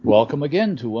Welcome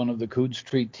again to one of the Coode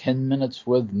Street 10 Minutes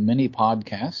with mini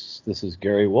podcasts. This is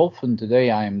Gary Wolf, and today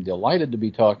I am delighted to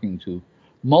be talking to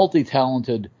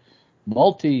multi-talented,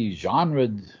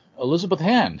 multi-genred Elizabeth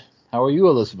Hand. How are you,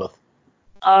 Elizabeth?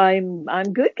 I'm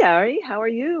good, Gary. How are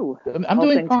you? I'm All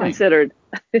doing things fine. considered.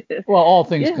 Well, all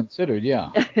things Yeah. considered,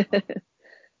 yeah.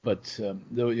 But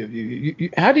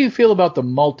how do you feel about the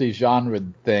multi-genre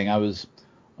thing? I was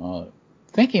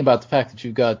thinking about the fact that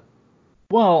you've got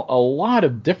a lot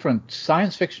of different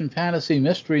science fiction, fantasy,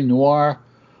 mystery, noir,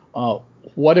 uh,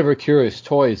 whatever Curious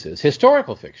Toys is.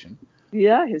 Historical fiction.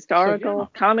 Yeah, So, yeah. historical,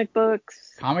 comic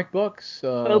books, Comic books.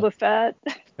 Boba Fett.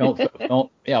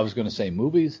 Yeah, I was going to say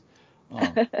movies.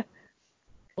 Um, I,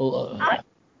 uh,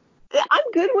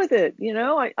 I'm good with it.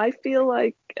 I feel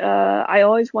like I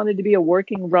always wanted to be a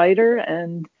working writer,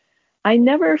 and I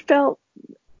never felt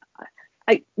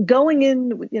going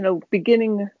in,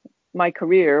 beginning my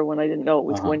career when I didn't know it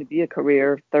was uh-huh. going to be a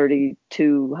career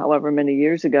 32, however many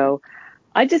years ago.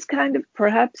 I just kind of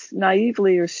perhaps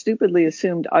naively or stupidly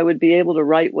assumed I would be able to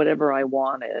write whatever I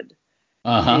wanted.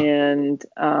 Uh-huh. And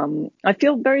I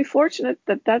feel very fortunate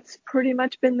that that's pretty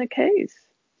much been the case.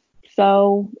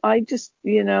 So I just,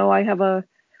 I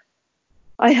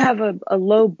have a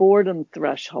low boredom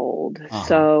threshold. Uh-huh.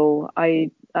 So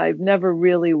I've never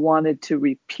really wanted to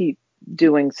repeat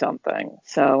doing something.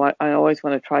 So I always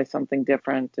want to try something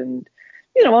different. And,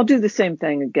 I'll do the same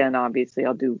thing again. Obviously,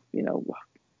 I'll do,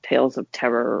 Tales of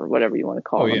Terror or whatever you want to Oh,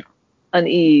 call yeah. them,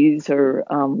 unease or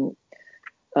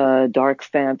dark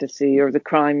fantasy or the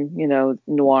crime,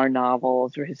 noir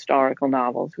novels or historical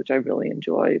novels, which I really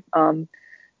enjoy.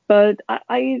 But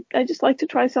I just like to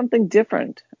try something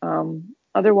different.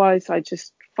 Otherwise, I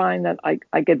just find that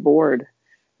I get bored,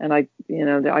 and I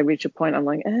reach a point I'm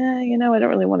like, I don't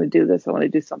really want to do this. I want to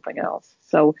do something else.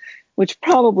 So, which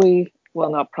probably,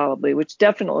 well, not probably, which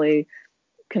definitely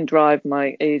can drive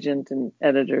my agent and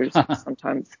editors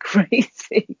sometimes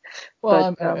crazy.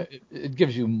 But Well, it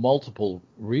gives you multiple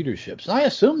readerships. And I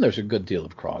assume there's a good deal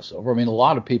of crossover. I mean, a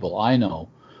lot of people I know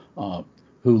uh,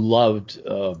 who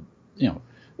you know,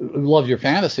 who love your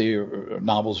fantasy or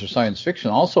novels or science fiction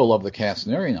also love the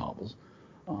Castaneri novels.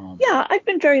 Um, yeah, I've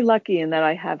been very lucky in that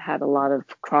I have had a lot of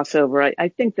crossover. I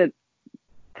think that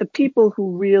the people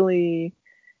who really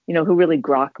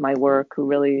grok my work, who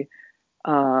really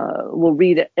will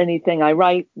read anything I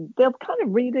write, they'll kind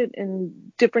of read it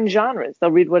in different genres.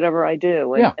 They'll read whatever I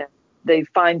do, and, yeah, and they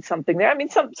find something there. I mean,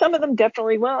 some of them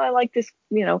definitely. Well, I like this.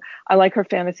 I like her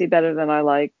fantasy better than I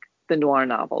like the noir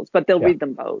novels, but they'll yeah, read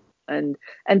them both. And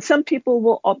some people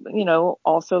will,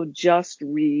 also just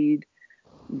read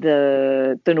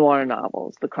the noir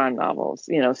novels, the crime novels.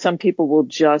 Some people will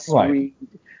just right. read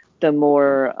the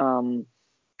more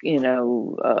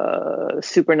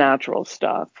supernatural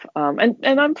stuff. And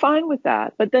I'm fine with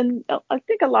that. But then I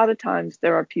think a lot of times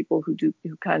there are people who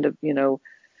kind of,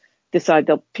 decide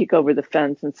they'll peek over the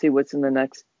fence and see what's in the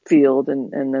next field,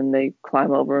 and then they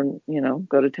climb over and,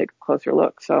 go to take a closer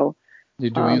look. So,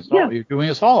 yeah. You're doing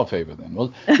us all a favor then.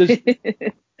 Well,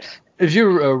 does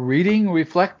your reading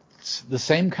reflect the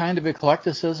same kind of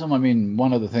eclecticism? I mean,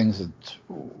 one of the things that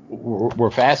we're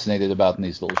fascinated about in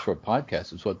these little short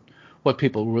podcasts is what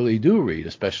people really do read,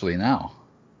 especially now.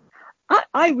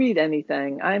 I read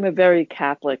anything. I'm a very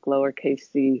Catholic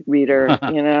lowercase c reader.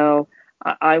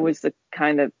 I was the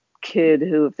kind of kid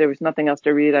who, if there was nothing else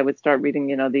to read, I would start reading,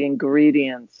 the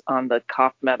ingredients on the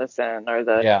cough medicine or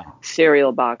the Yeah.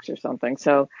 cereal box or something.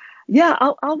 So, yeah,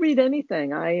 I'll read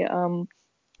anything.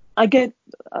 I get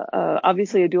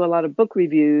obviously I do a lot of book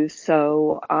reviews,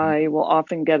 so I will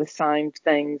often get assigned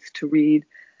things to read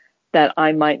that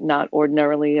I might not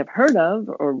ordinarily have heard of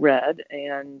or read.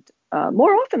 And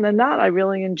more often than not, I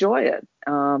really enjoy it.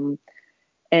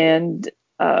 And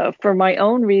for my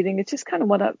own reading, it's just kind of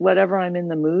whatever I'm in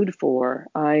the mood for.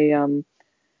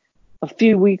 A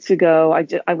few weeks ago,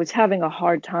 I was having a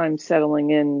hard time settling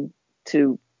in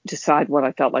to decide what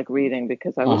I felt like reading,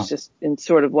 because I was Uh-huh. just in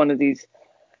sort of one of these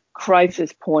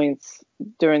crisis points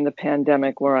during the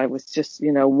pandemic where I was just,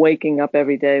 waking up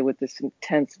every day with this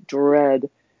intense dread.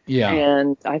 Yeah.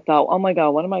 And I thought, oh my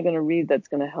God, what am I going to read that's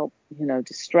going to help,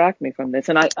 distract me from this?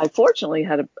 And I fortunately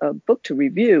had a book to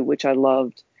review, which I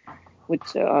loved, which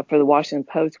for the Washington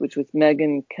Post, which was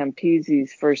Megan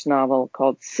Campese's first novel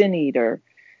called Sin Eater,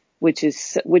 which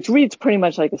reads pretty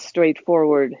much like a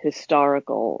straightforward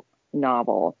historical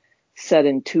novel set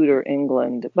in Tudor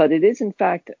England, but it is in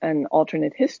fact an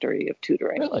alternate history of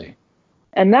Tudor England. Really?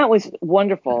 And that was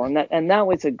wonderful, and that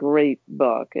was a great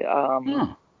book. Huh.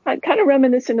 Kind of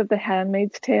reminiscent of The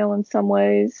Handmaid's Tale in some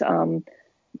ways,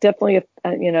 definitely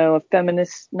a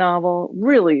feminist novel,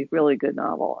 really, really good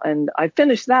novel. And I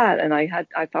finished that, and I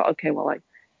thought, okay, well,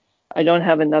 I don't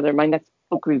have my next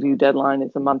book review deadline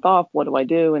is a month off. What do I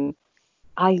do? And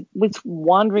I was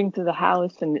wandering through the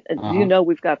house, and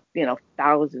we've got,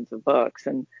 thousands of books.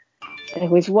 And it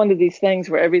was one of these things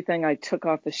where everything I took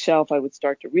off the shelf, I would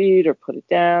start to read or put it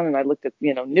down. And I looked at,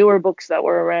 newer books that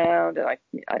were around.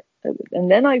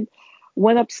 And then I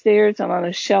went upstairs and on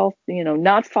a shelf,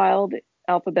 not filed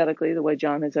alphabetically the way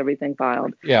John has everything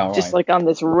filed. Yeah, just like on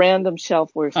this random shelf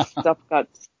where stuff got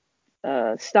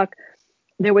stuck.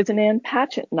 There was an Ann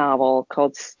Patchett novel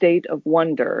called State of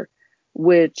Wonder,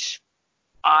 which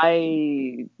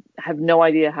I have no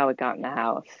idea how it got in the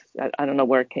house. I don't know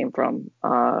where it came from.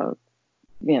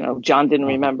 John didn't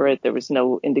remember it. There was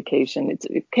no indication.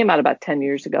 It came out about 10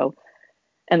 years ago.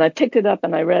 And I picked it up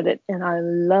and I read it and I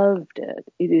loved it.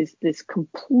 It is this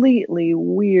completely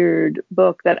weird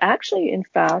book that actually, in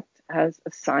fact, has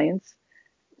a science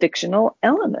fictional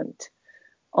element,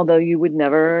 although you would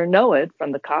never know it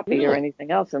from the copy or anything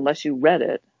else unless you read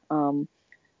it.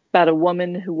 About a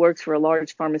woman who works for a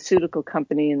large pharmaceutical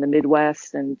company in the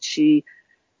Midwest, and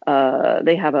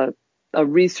they have a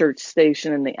research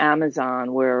station in the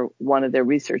Amazon where one of their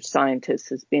research scientists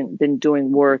has been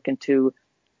doing work into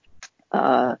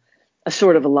a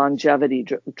sort of a longevity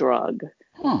drug.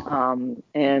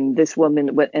 And this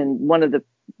woman, and one of the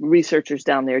researchers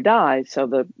down there dies. So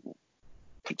the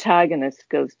protagonist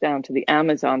goes down to the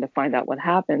Amazon to find out what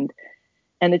happened.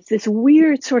 And it's this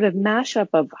weird sort of mashup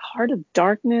of Heart of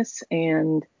Darkness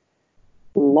and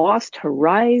Lost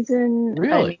Horizon.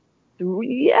 Really?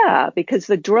 Yeah, because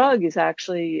the drug is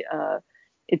actually,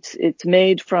 it's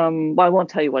made from, well, I won't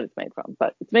tell you what it's made from,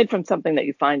 but it's made from something that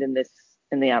you find in the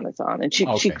Amazon. And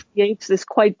she creates this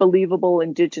quite believable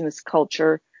indigenous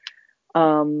culture.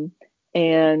 But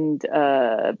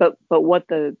what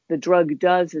the drug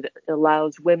does, it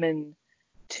allows women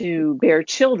to bear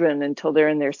children until they're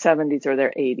in their 70s or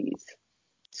their 80s.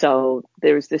 So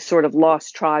there's this sort of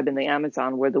lost tribe in the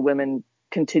Amazon where the women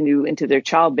continue into their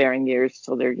childbearing years.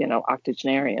 So they're,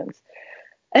 octogenarians.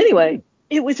 Anyway,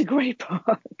 it was a great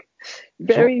book.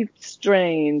 Very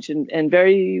strange and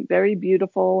very, very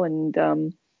beautiful. And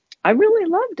I really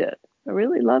loved it.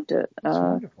 That's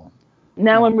wonderful.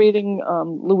 Now I'm reading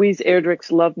Louise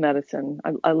Erdrich's Love Medicine.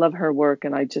 I love her work,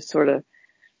 and I just sort of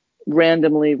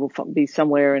randomly will be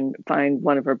somewhere and find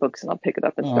one of her books, and I'll pick it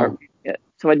up and start reading it.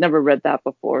 So I'd never read that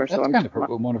before. That's kind of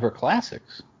one of her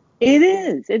classics. It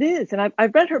is. And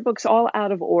I've read her books all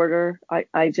out of order.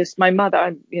 My mother,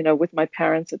 I'm, with my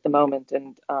parents at the moment,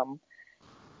 and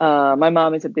my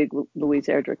mom is a big Louise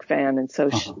Erdrich fan, and so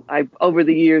over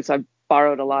the years I've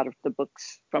borrowed a lot of the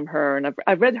books from her, and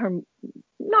I've read her,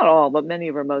 not all, but many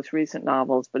of her most recent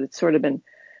novels, but it's sort of been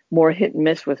more hit and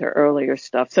miss with her earlier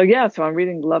stuff. So I'm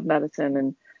reading Love Medicine,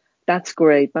 and that's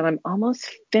great, but I'm almost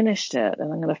finished it,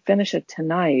 and I'm going to finish it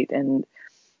tonight, and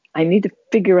I need to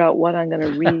figure out what I'm going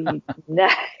to read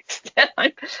next.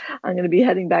 I'm going to be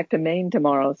heading back to Maine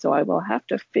tomorrow, so I will have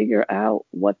to figure out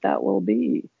what that will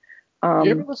be. Do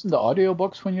you ever listen to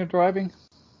audiobooks when you're driving?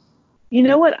 You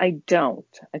know what? I don't.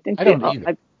 I don't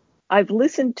either. I've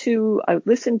listened to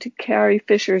Carrie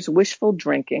Fisher's Wishful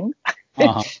Drinking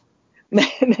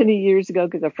many years ago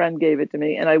because a friend gave it to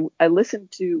me, and I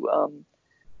listened to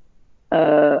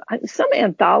some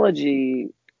anthology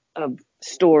of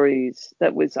stories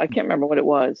that was, I can't remember what it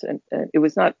was, and it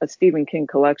was not a Stephen King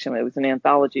collection. It was an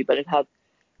anthology, but it had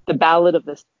The Ballad of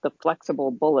the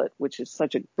Flexible Bullet, which is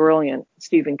such a brilliant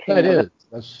Stephen King. That is.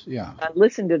 That's, yeah. I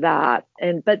listened to that,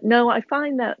 but no, I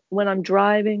find that when I'm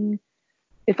driving,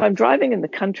 if I'm driving in the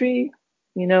country,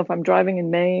 if I'm driving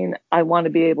in Maine, I want to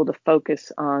be able to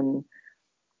focus on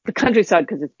the countryside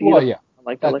because it's beautiful. Well, yeah,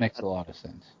 that makes a lot of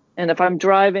sense. And if I'm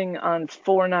driving on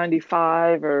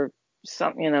 495 or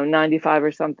something, 95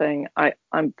 or something,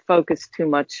 I'm focused too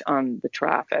much on the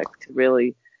traffic to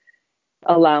really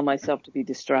allow myself to be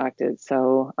distracted.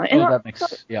 So that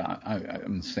makes,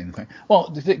 I'm the same thing.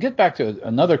 Well, to get back to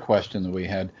another question that we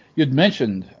had, you'd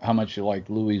mentioned how much you liked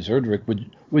Louise Erdrich.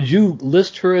 Would you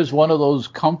list her as one of those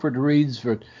comfort reads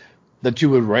that you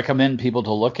would recommend people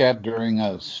to look at during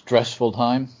a stressful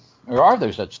time? Or are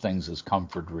there such things as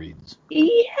comfort reads?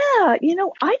 Yeah,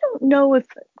 I don't know if,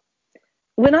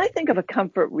 when I think of a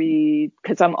comfort read,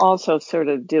 because I'm also sort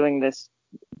of doing this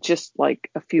just like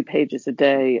a few pages a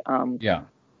day,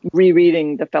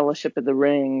 rereading The Fellowship of the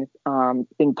Ring,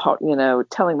 in part,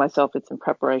 telling myself it's in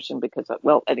preparation because,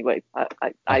 anyway,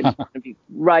 I'm going to be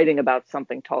writing about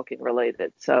something Tolkien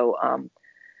related. So,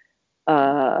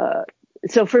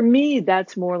 so for me,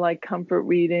 that's more like comfort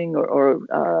reading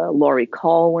or Laurie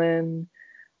Colwin.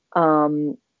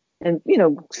 and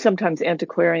sometimes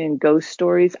antiquarian ghost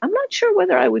stories. I'm not sure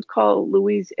whether I would call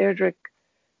Louise Erdrich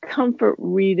comfort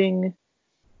reading,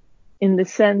 in the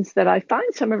sense that I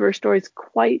find some of her stories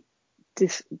quite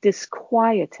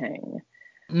disquieting,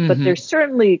 but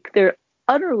they're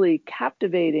utterly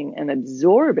captivating and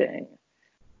absorbing.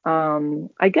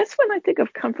 I guess when I think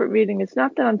of comfort reading, it's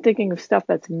not that I'm thinking of stuff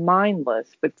that's mindless,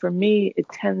 but for me, it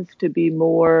tends to be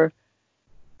more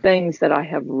things that I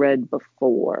have read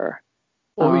before.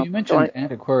 Well, you mentioned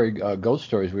antiquarian ghost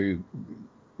stories. Were you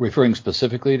referring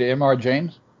specifically to M.R.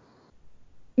 James?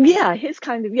 Yeah, his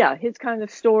kind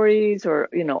of stories, or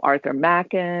Arthur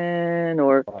Machen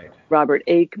or Robert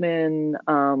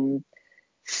Aikman,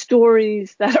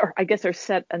 stories that are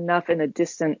set enough in a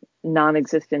distant,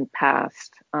 non-existent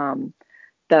past,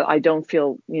 that I don't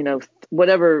feel,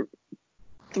 whatever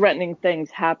threatening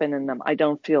things happen in them, I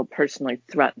don't feel personally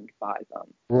threatened by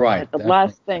them. Right. Like the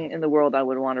last thing in the world I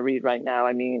would want to read right now.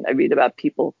 I mean, I read about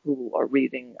people who are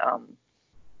reading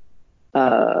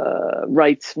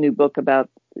Wright's new book about,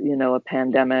 a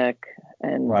pandemic,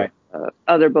 and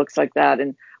other books like that,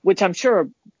 and which I'm sure are,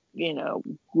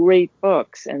 great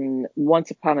books. And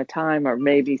once upon a time, or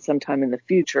maybe sometime in the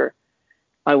future,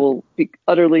 I will be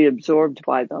utterly absorbed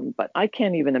by them. But I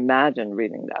can't even imagine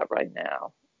reading that right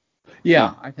now.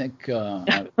 Yeah, I think,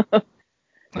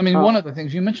 one of the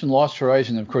things you mentioned, Lost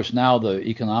Horizon, of course, now the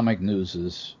economic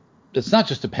news it's not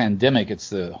just a pandemic, it's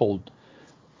the whole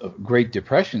Great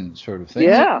Depression sort of thing.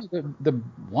 Yeah.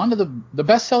 One of the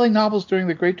best-selling novels during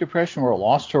the Great Depression were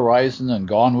Lost Horizon and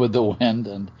Gone with the Wind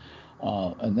and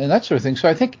that sort of thing. So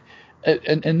I think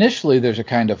initially there's a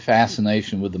kind of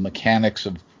fascination with the mechanics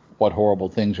of what horrible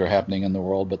things are happening in the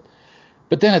world,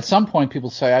 but then at some point people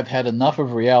say, I've had enough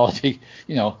of reality.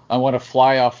 I want to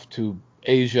fly off to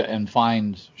Asia and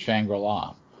find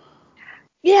Shangri-La.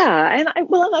 Yeah, and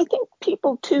I think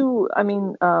people too. I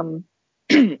mean,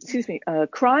 excuse me,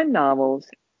 crime novels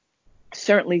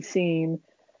certainly seem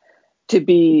to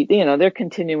be, they're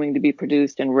continuing to be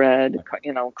produced and read,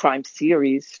 crime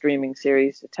series, streaming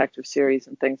series, detective series,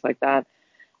 and things like that.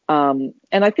 And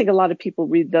I think a lot of people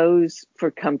read those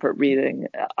for comfort reading.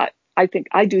 I think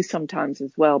I do sometimes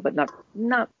as well, but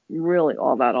not really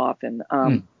all that often.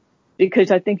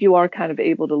 Because I think you are kind of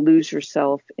able to lose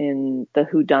yourself in the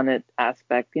whodunit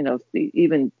aspect,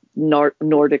 even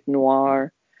Nordic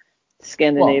noir,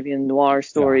 Scandinavian noir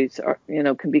stories are,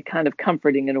 can be kind of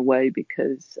comforting in a way,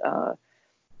 because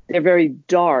they're very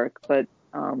dark, but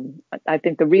I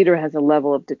think the reader has a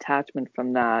level of detachment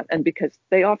from that, and because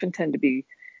they often tend to be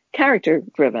character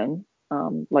driven,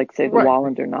 like say the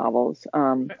Wallander novels.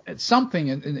 It's something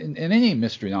in any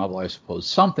mystery novel, I suppose,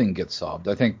 something gets solved.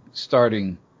 I think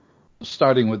starting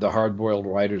with the hard-boiled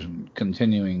writers and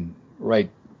continuing right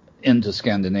into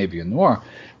Scandinavian noir,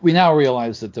 we now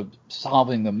realize that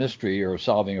solving the mystery or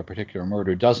solving a particular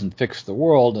murder doesn't fix the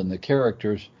world, and the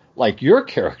characters, like your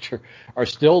character, are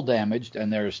still damaged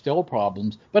and there are still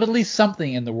problems, but at least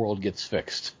something in the world gets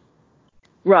fixed.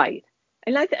 Right.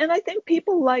 And I think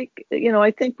people like,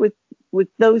 I think with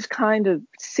those kind of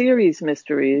series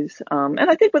mysteries, and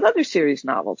I think with other series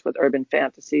novels, with urban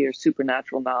fantasy or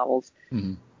supernatural novels,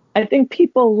 I think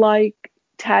people like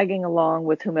tagging along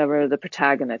with whomever the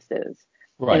protagonist is.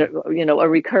 Right. A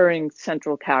recurring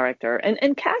central character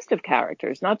and cast of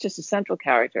characters, not just a central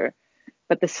character,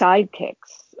 but the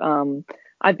sidekicks.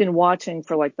 I've been watching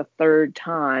for like the third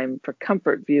time for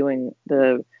comfort viewing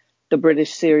the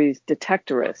British series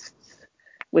Detectorists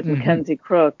with Mackenzie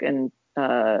Crook and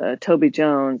Toby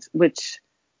Jones, which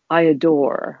I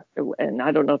adore. And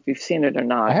I don't know if you've seen it or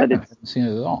not. I haven't seen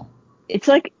it at all. It's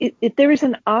like if there is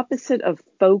an opposite of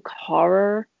folk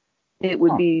horror, it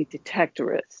would be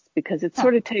Detectorists, because it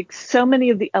sort of takes so many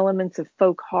of the elements of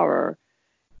folk horror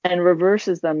and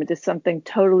reverses them into something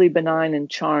totally benign and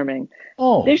charming.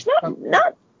 There's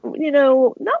not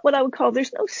what I would call,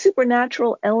 there's no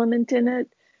supernatural element in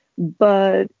it,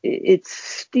 but it's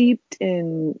steeped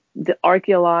in the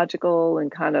archaeological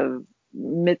and kind of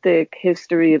mythic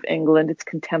history of England. It's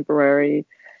contemporary.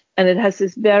 And it has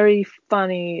this very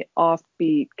funny,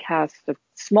 offbeat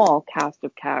small cast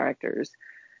of characters.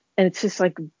 And it's just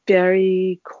like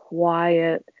very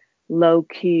quiet, low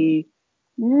key,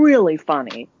 really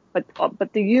funny.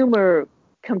 But the humor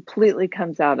completely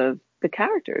comes out of the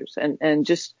characters and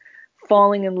just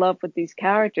falling in love with these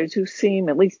characters who seem,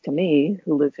 at least to me,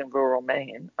 who lives in rural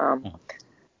Maine,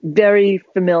 very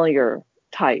familiar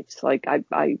types. Like I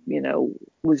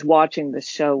was watching this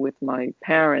show with my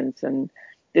parents, and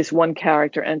this one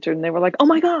character entered and they were like, oh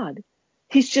my God,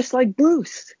 he's just like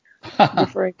Bruce,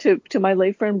 referring to my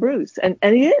late friend Bruce. And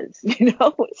he is,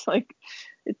 it's like,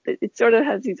 it sort of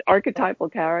has these archetypal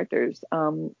characters.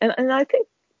 And I think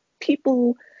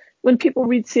people, when people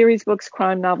read series books,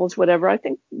 crime novels, whatever, I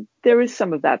think there is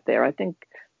some of that there. I think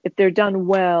if they're done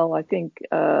well, I think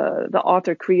the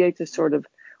author creates a sort of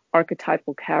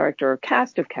archetypal character or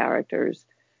cast of characters,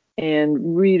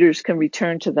 and readers can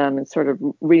return to them and sort of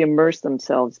re-immerse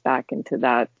themselves back into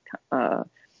that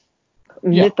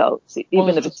mythos,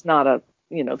 even if it's not a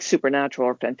supernatural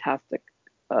or fantastic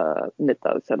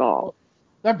mythos at all.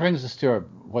 That brings us to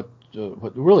what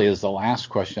really is the last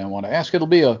question I want to ask. It'll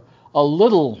be a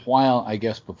little while, I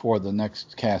guess, before the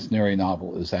next Cass Neary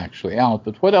novel is actually out.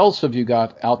 But what else have you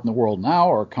got out in the world now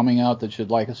or coming out that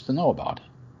you'd like us to know about?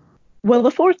 Well,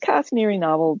 the fourth Cass Neary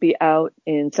novel will be out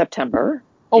in September.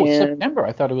 Oh, September.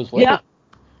 I thought it was later.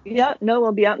 Yeah, no,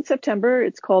 it'll be out in September.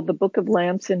 It's called The Book of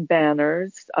Lamps and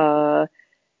Banners.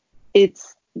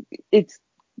 It's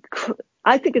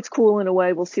I think it's cool in a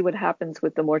way. We'll see what happens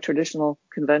with the more traditional,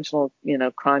 conventional,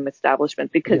 crime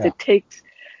establishment, because it takes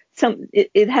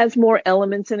it has more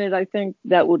elements in it, I think,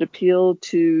 that would appeal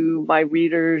to my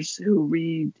readers who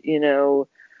read,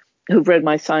 who've read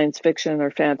my science fiction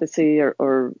or fantasy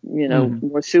or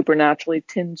more supernaturally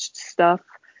tinged stuff.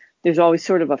 There's always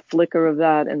sort of a flicker of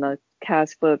that in the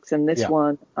Cass books, and this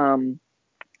one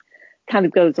kind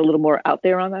of goes a little more out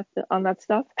there on that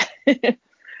stuff.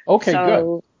 Okay,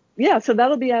 good. Yeah, so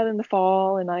that'll be out in the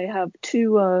fall, and I have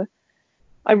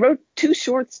I wrote 2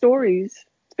 short stories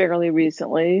fairly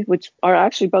recently, which are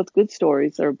actually both good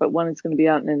stories, but one is going to be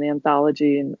out in an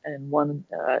anthology, and one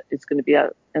is going to be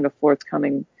out in a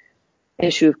forthcoming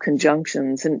issue of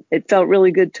Conjunctions. And it felt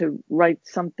really good to write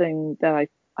something that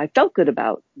I felt good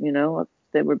about.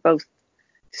 They were both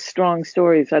strong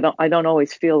stories. I don't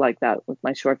always feel like that with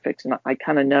my short fiction. I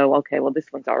kind of know, okay, well,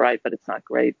 this one's all right, but it's not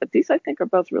great. But these, I think, are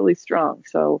both really strong.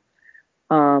 So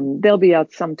they'll be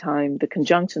out sometime. The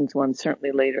Conjunctions one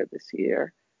certainly later this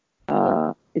year.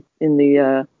 It's in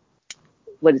the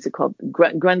what is it called?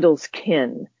 Grendel's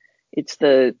Kin. It's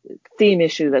the theme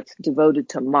issue that's devoted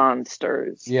to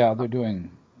monsters. Yeah, they're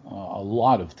doing a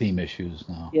lot of theme issues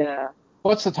now. Yeah.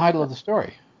 What's the title of the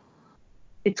story?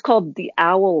 It's called The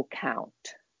Owl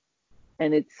Count,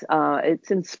 and it's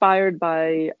inspired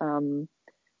by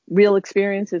real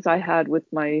experiences I had with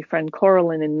my friend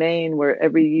Coraline in Maine, where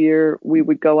every year we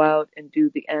would go out and do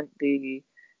the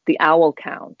owl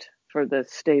count for the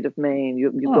state of Maine.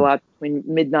 You go out between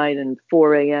midnight and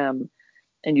 4 a.m.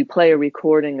 and you play a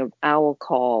recording of owl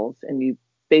calls, and you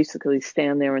basically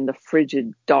stand there in the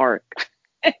frigid dark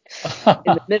in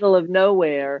the middle of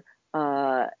nowhere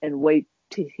and wait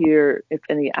to hear if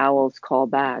any owls call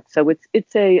back. So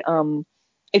it's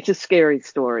a scary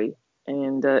story,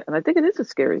 and I think it is a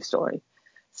scary story.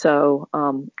 So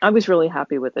I was really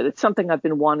happy with it. It's something I've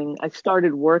been wanting. I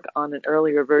started work on an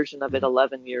earlier version of it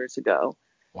 11 years ago.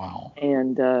 Wow.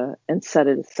 And set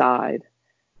it aside.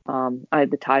 I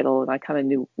had the title, and I kind of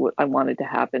knew what I wanted to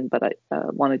happen, but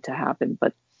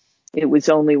but it was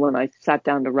only when I sat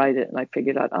down to write it and I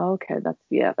figured out, okay,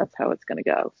 that's how it's going to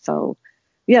go. So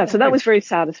so that was very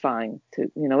satisfying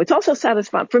it's also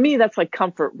satisfying for me. That's like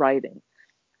comfort writing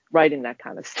that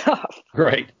kind of stuff.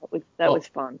 Great. That was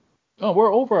fun. Oh,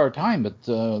 we're over our time, but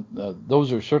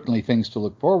those are certainly things to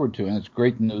look forward to, and it's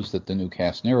great news that the new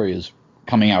Cass Neary is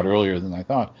coming out earlier than I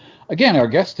thought. Again, our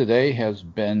guest today has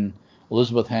been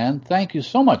Elizabeth Hand. Thank you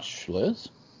so much, Liz.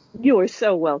 You are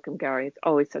so welcome, Gary. It's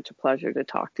always such a pleasure to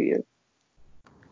talk to you.